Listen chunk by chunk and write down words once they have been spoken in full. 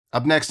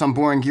Up next on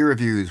Boring Gear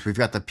Reviews, we've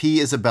got the P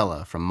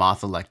Isabella from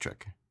Moth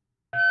Electric.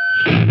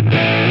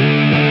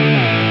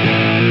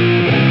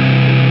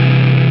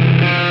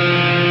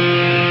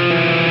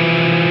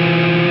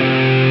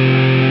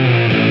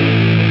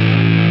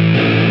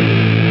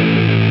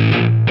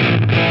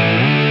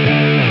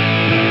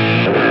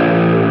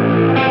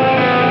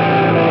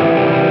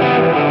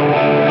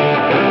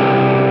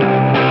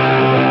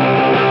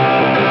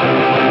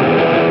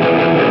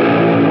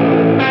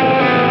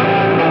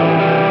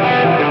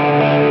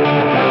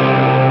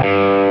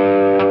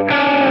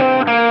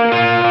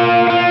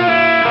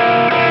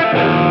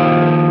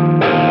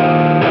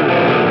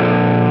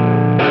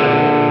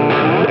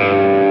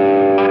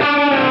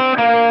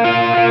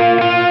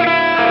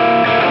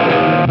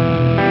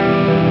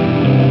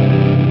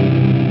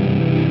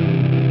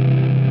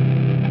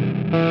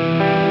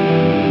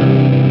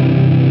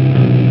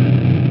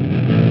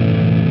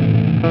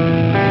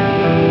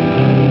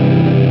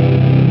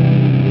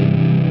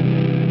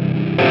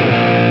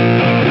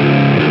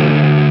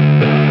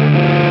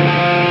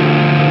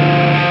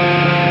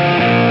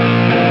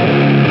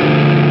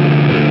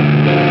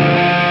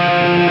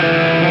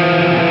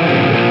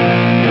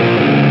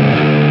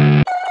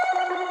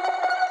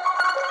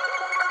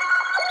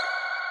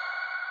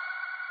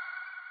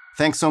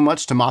 Thanks so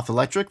much to Moth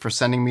Electric for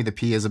sending me the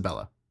P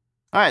Isabella.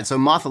 Alright, so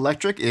Moth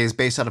Electric is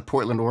based out of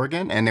Portland,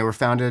 Oregon, and they were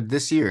founded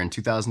this year in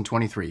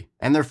 2023.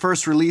 And their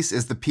first release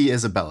is the P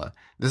Isabella.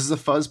 This is a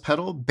fuzz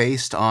pedal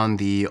based on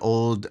the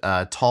old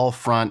tall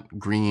front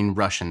green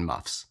Russian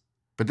muffs.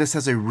 But this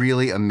has a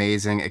really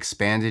amazing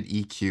expanded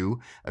EQ,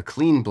 a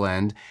clean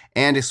blend,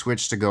 and a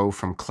switch to go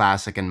from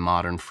classic and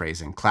modern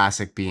phrasing.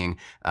 Classic being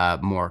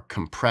more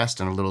compressed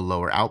and a little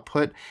lower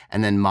output,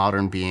 and then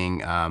modern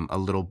being a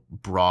little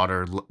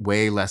broader,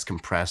 way less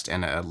compressed,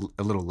 and a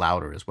little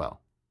louder as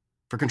well.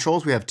 For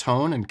controls, we have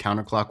tone, and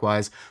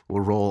counterclockwise will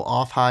roll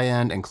off high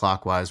end, and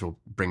clockwise will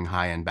bring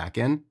high end back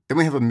in. Then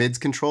we have a mids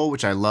control,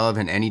 which I love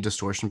in any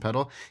distortion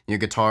pedal. You know,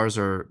 guitars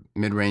are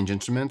mid-range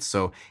instruments,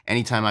 so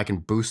anytime I can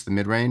boost the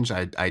mid-range,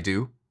 I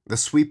do. The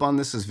sweep on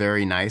this is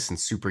very nice and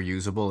super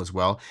usable as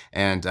well,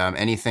 and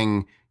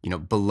anything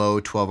below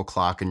 12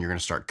 o'clock and you're going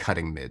to start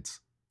cutting mids.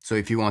 So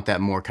if you want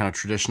that more kind of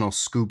traditional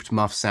scooped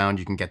muff sound,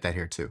 you can get that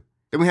here too.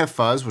 Then we have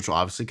fuzz, which will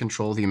obviously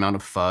control the amount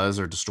of fuzz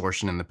or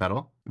distortion in the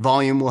pedal.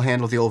 Volume will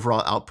handle the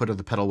overall output of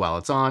the pedal while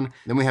it's on.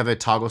 Then we have a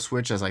toggle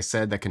switch, as I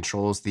said, that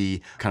controls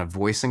the kind of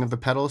voicing of the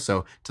pedal.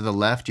 So to the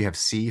left, you have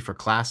C for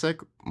classic,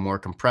 more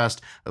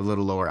compressed, a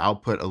little lower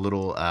output, a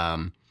little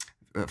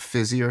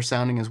fizzier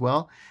sounding as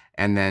well.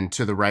 And then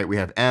to the right, we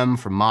have M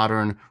for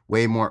modern,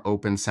 way more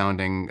open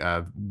sounding,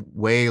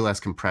 way less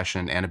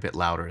compression, and a bit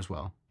louder as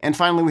well. And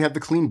finally, we have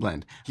the clean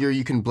blend. Here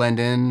you can blend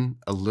in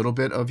a little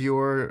bit of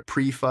your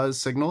pre-fuzz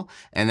signal,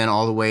 and then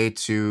all the way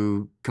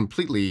to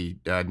completely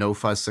no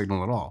fuzz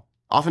signal at all.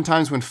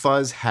 Oftentimes when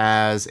fuzz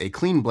has a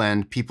clean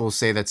blend, people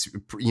say that's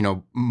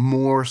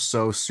more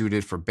so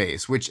suited for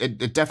bass, which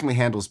it definitely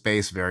handles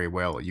bass very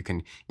well. You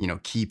can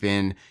keep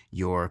in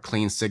your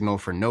clean signal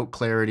for note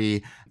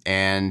clarity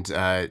and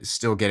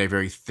still get a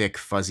very thick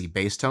fuzzy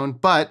bass tone,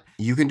 but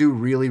you can do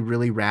really,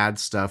 really rad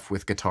stuff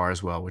with guitar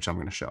as well, which I'm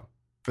going to show.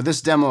 For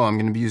this demo, I'm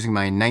going to be using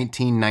my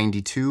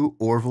 1992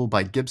 Orville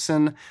by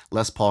Gibson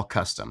Les Paul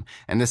Custom.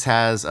 And this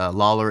has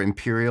Lawler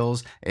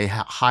Imperials, a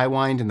high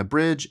wind in the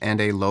bridge, and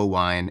a low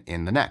wind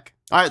in the neck.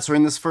 All right, so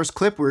in this first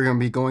clip, we're going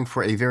to be going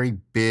for a very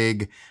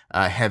big,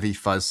 heavy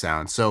fuzz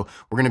sound. So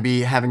we're going to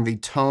be having the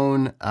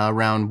tone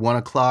around 1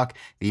 o'clock,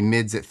 the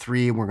mids at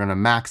 3. We're going to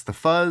max the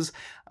fuzz.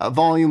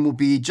 Volume will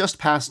be just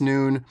past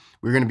noon.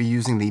 We're going to be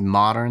using the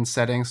modern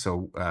setting,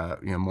 so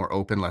more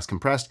open, less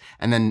compressed,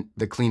 and then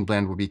the clean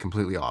blend will be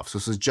completely off. So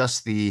this is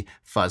just the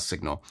fuzz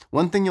signal.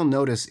 One thing you'll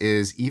notice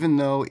is even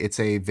though it's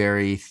a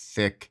very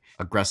thick,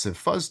 aggressive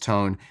fuzz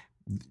tone,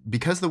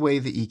 because the way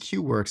the EQ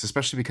works,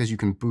 especially because you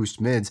can boost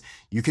mids,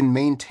 you can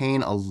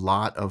maintain a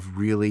lot of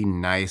really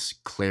nice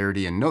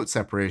clarity and note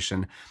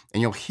separation, and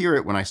you'll hear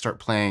it when I start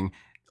playing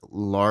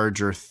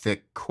larger,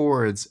 thick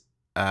chords.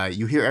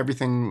 You hear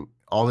everything.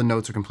 All the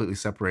notes are completely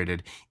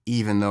separated,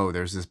 even though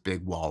there's this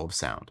big wall of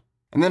sound.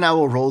 And then I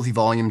will roll the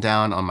volume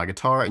down on my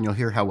guitar and you'll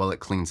hear how well it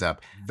cleans up.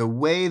 The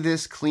way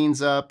this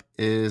cleans up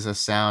is a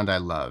sound I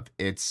love.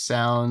 It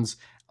sounds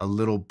a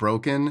little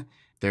broken.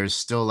 There's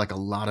still like a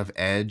lot of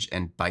edge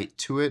and bite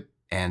to it.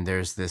 And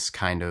there's this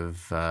kind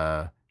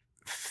of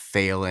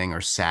failing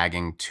or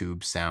sagging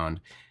tube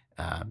sound.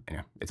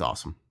 It's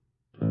awesome.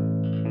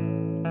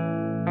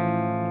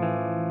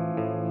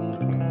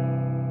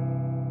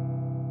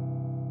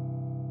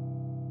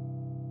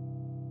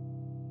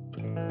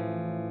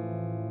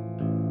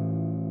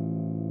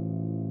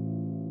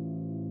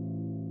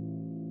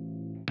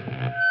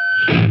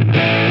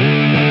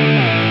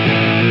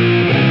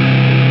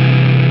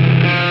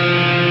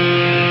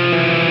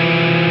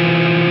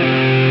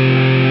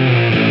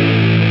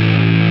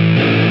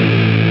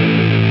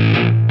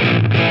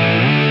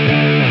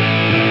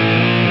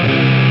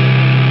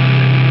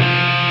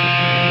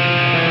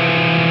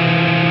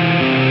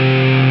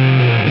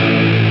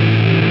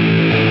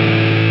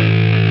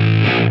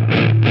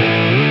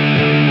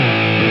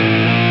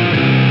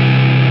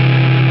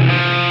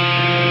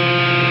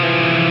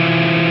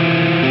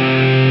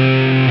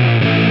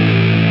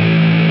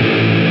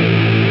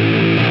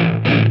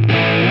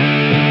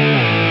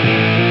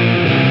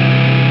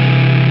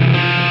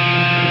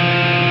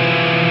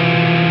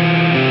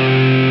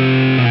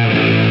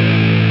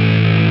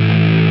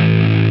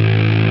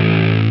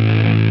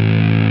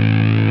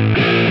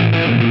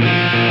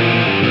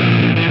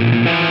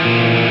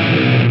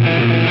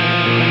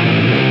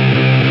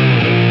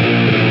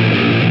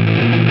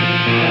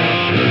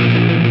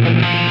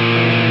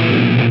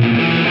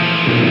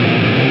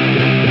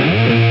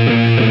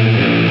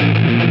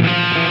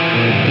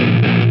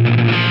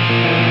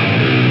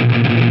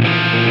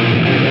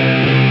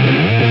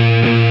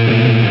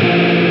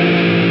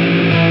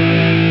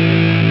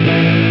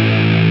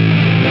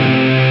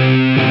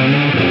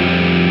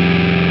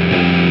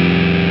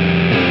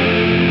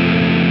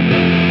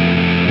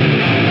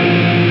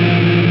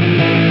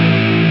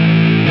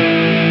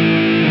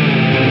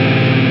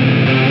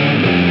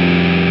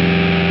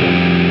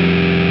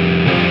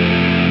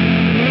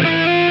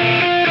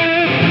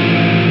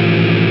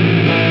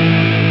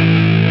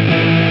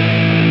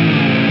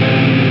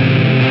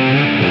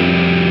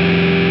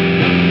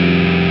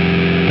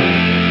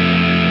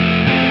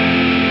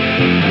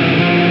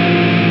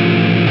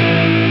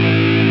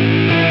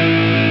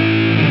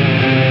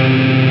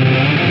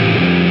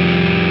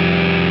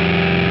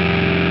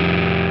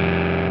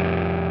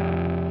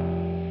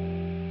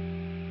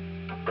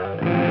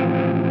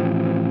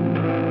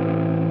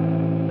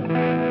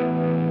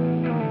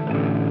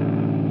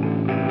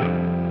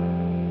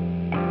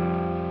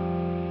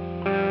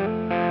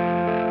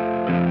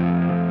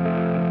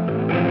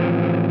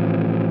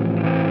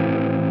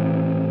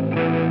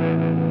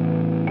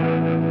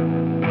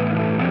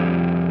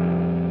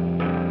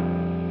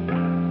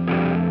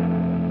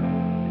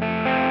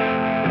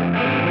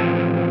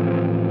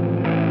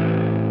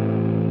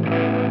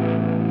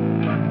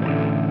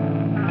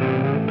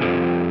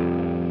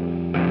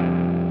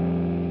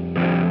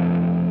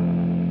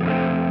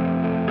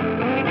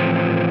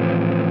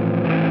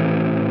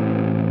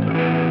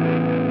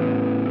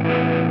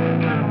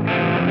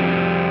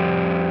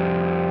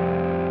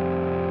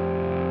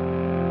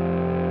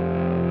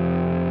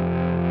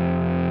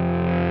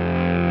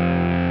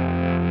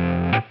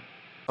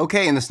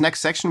 Okay, in this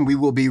next section, we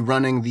will be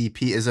running the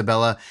P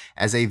Isabella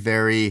as a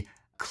very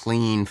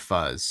clean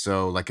fuzz,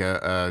 so like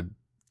a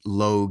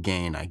low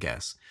gain, I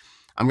guess.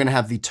 I'm going to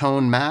have the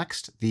tone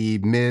maxed, the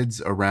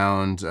mids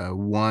around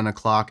 1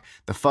 o'clock.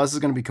 The fuzz is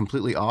going to be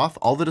completely off.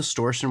 All the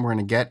distortion we're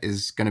going to get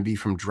is going to be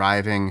from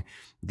driving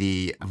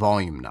the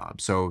volume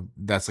knob. So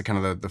that's the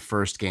kind of the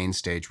first gain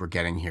stage we're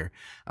getting here.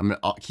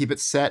 I'll keep it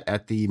set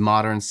at the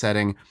modern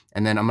setting,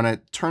 and then I'm going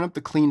to turn up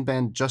the clean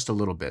bend just a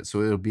little bit,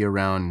 so it'll be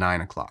around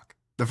 9 o'clock.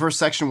 The first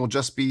section will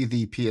just be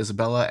the P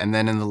Isabella, and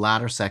then in the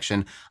latter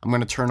section, I'm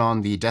going to turn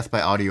on the Death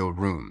by Audio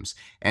rooms.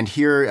 And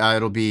here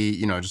it'll be,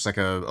 just like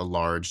a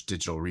large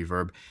digital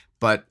reverb,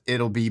 but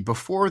it'll be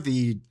before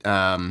the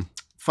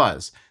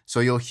fuzz. So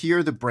you'll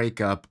hear the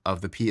breakup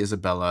of the P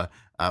Isabella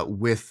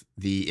with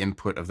the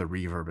input of the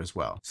reverb as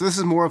well. So this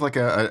is more of like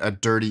a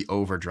dirty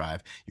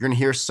overdrive. You're going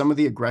to hear some of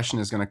the aggression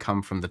is going to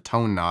come from the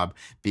tone knob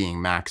being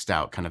maxed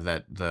out, kind of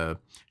the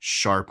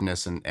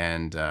sharpness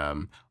and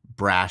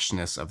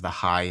brashness of the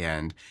high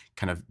end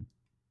kind of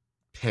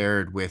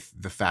paired with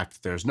the fact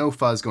that there's no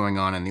fuzz going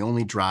on and the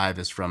only drive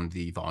is from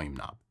the volume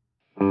knob.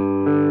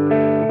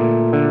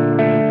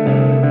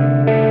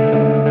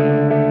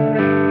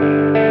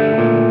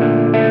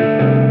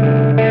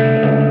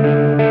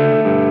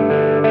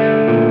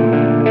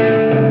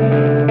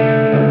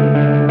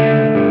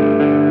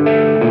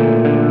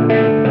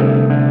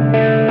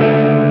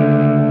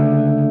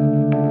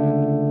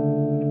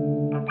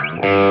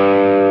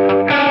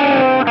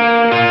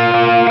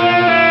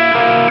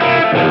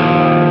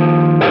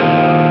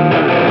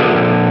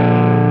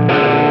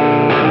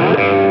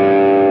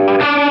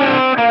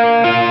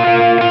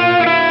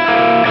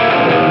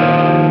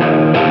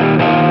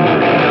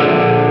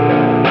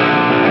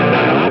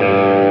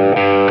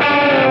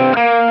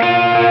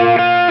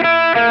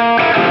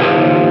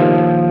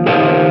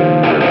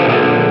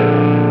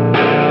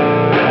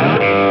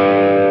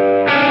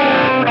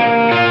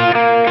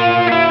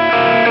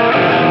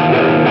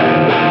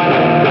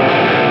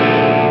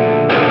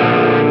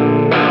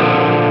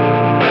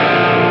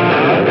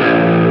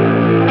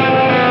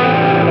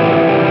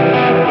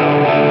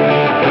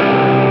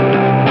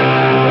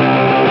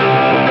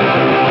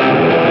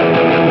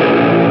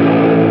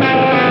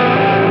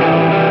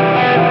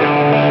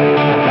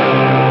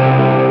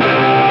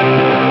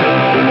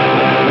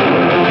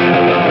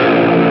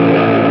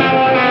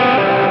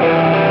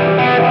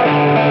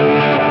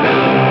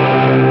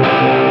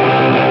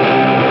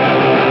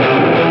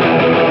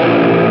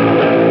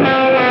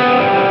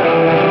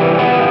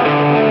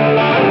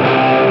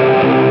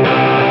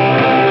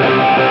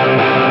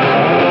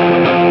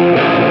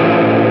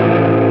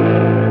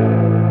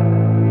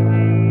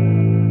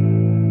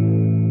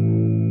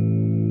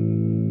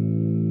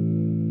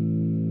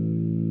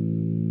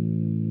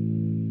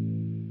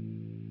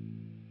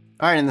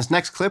 All right, in this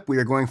next clip, we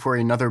are going for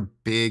another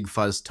big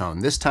fuzz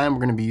tone. This time,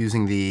 we're going to be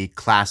using the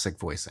classic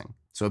voicing.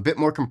 So a bit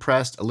more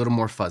compressed, a little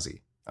more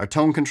fuzzy. Our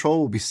tone control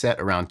will be set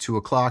around 2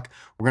 o'clock.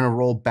 We're going to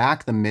roll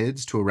back the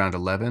mids to around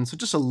 11, so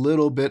just a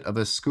little bit of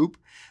a scoop.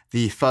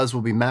 The fuzz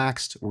will be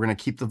maxed. We're going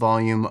to keep the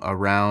volume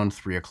around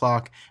 3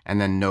 o'clock, and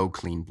then no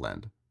clean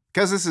blend.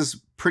 Because this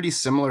is pretty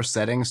similar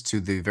settings to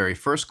the very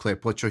first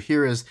clip, what you'll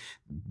hear is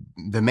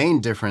the main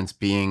difference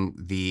being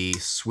the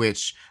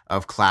switch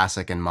of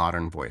classic and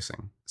modern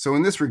voicing. So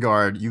in this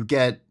regard, you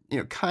get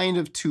kind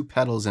of two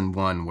pedals in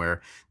one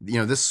where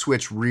this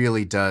switch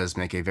really does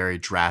make a very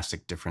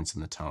drastic difference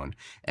in the tone,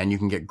 and you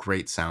can get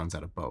great sounds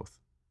out of both.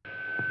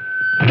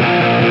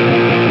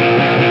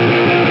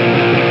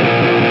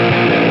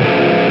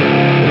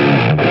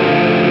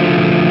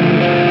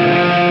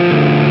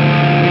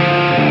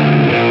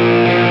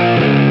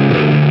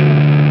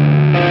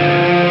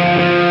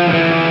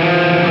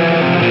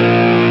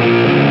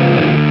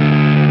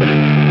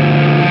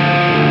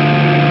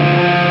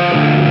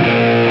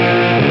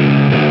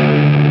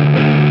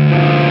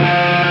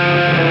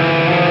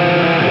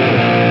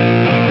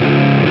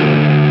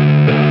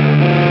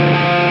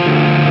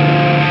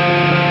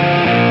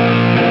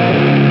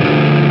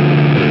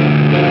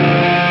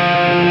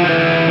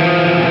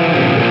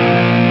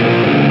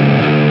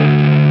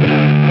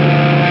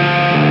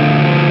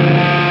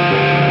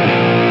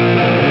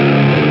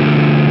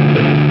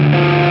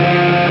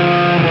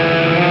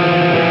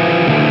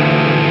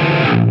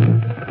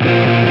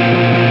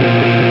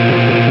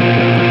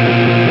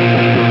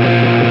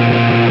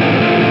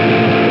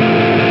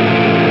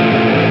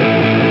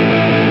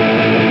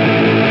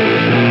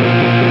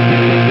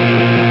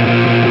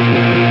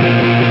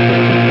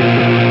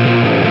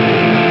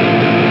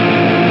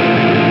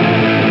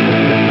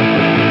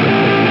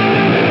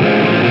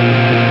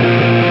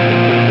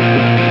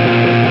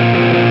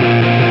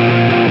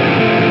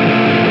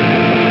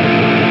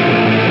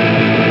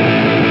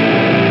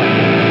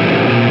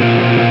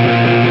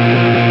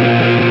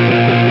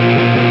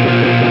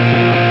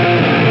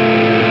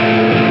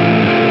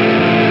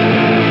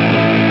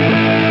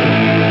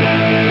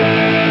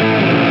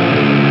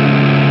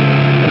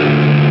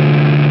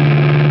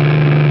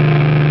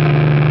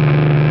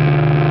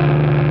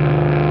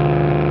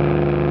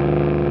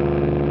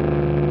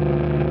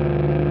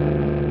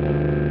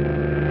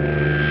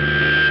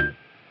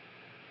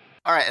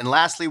 right, and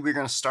lastly, we're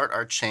going to start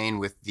our chain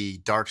with the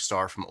Dark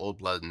Star from Old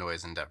Blood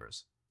Noise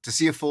Endeavors. To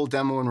see a full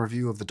demo and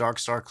review of the Dark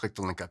Star, click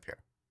the link up here.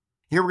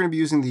 Here we're going to be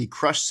using the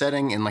crush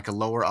setting in like a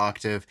lower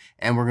octave,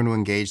 and we're going to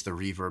engage the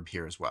reverb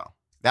here as well.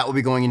 That will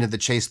be going into the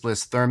Chase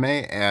Bliss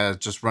Thermae,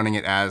 just running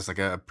it as like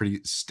a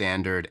pretty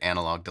standard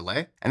analog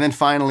delay. And then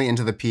finally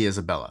into the P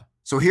Isabella.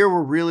 So here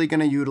we're really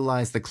going to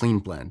utilize the clean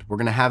blend. We're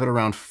going to have it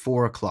around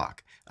 4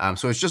 o'clock.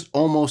 So it's just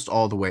almost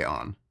all the way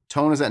on.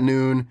 Tone is at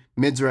noon,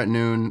 mids are at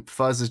noon,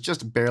 fuzz is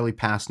just barely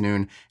past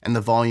noon, and the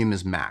volume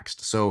is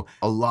maxed. So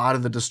a lot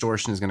of the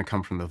distortion is going to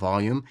come from the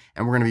volume,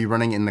 and we're going to be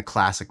running in the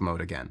classic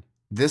mode again.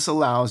 This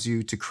allows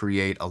you to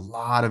create a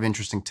lot of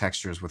interesting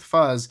textures with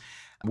fuzz,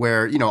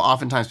 where,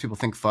 oftentimes people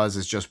think fuzz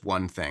is just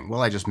one thing.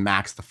 Well, I just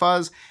max the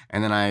fuzz,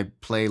 and then I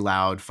play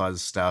loud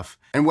fuzz stuff.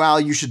 And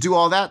while you should do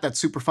all that, that's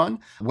super fun.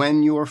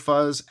 When your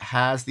fuzz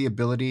has the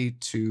ability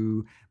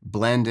to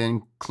blend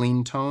in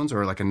clean tones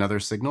or like another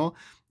signal,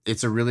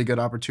 it's a really good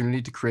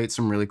opportunity to create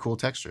some really cool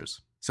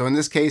textures. So in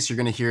this case, you're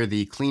going to hear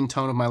the clean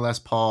tone of my Les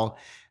Paul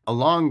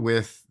along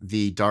with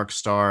the Dark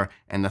Star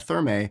and the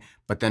Thermae,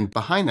 but then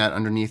behind that,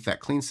 underneath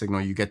that clean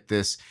signal, you get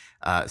this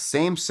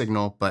same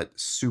signal, but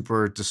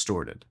super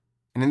distorted.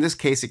 And in this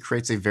case, it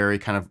creates a very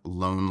kind of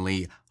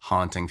lonely,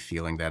 haunting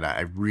feeling that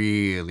I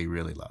really,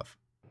 really love.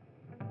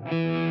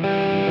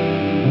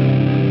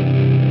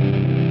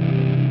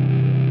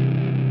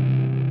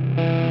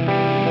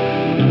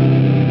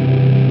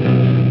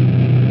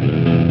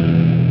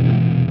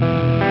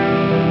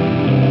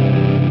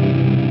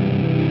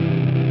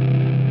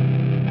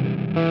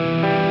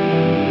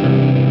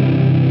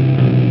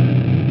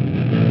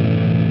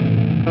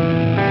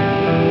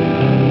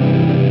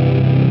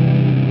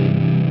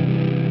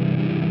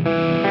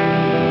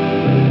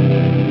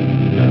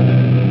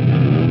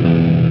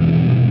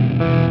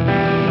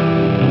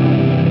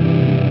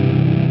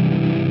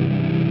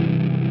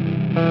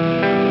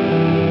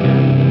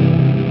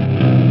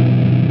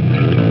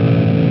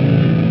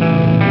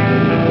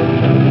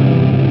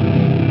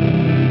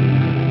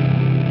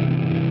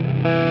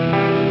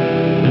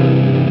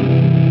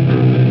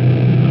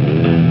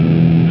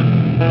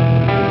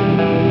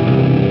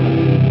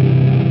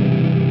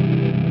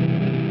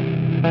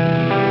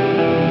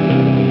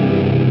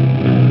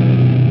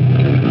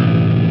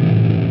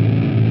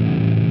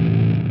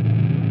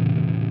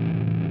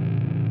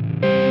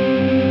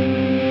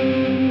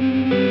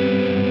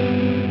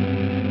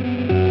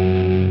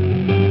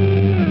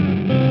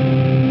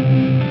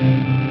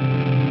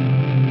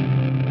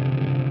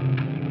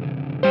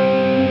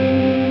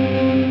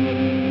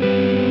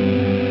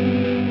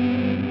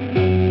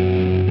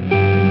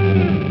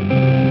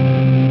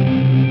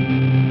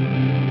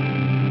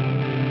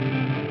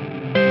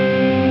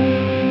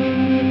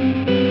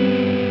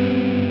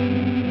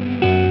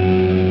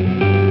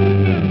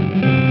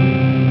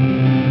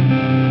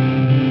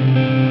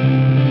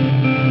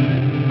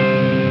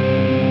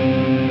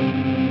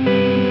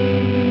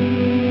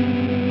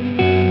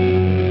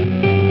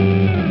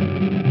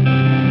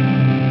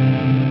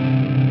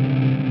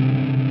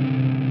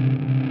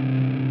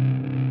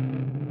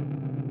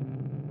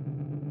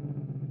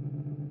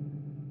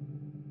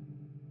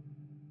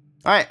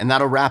 All right, and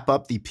that'll wrap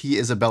up the P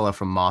Isabella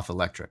from Moth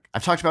Electric.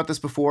 I've talked about this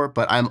before,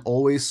 but I'm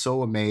always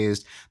so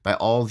amazed by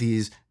all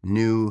these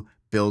new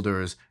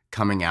builders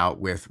coming out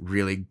with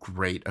really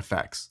great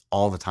effects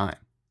all the time.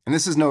 And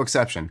this is no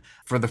exception.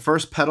 For the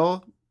first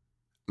pedal,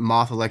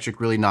 Moth Electric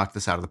really knocked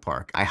this out of the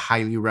park. I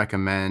highly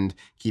recommend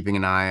keeping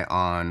an eye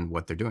on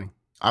what they're doing.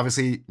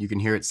 Obviously, you can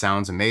hear it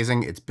sounds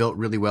amazing. It's built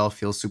really well,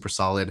 feels super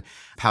solid.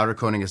 Powder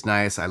coating is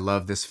nice. I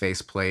love this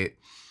faceplate.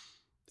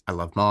 I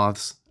love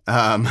moths.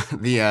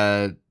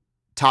 The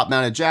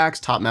top-mounted jacks,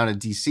 top-mounted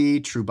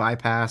DC, true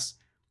bypass.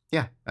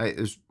 Yeah,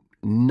 there's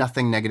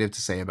nothing negative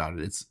to say about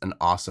it. It's an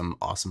awesome,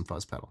 awesome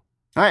fuzz pedal.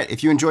 All right,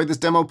 if you enjoyed this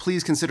demo,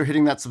 please consider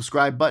hitting that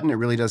subscribe button. It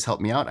really does help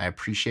me out. I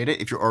appreciate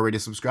it. If you're already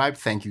subscribed,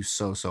 thank you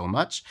so, so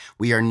much.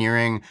 We are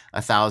nearing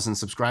 1,000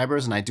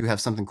 subscribers, and I do have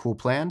something cool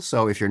planned.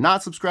 So if you're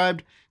not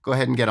subscribed, go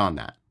ahead and get on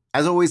that.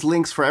 As always,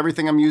 links for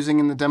everything I'm using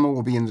in the demo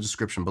will be in the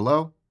description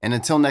below. And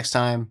until next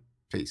time,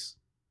 peace.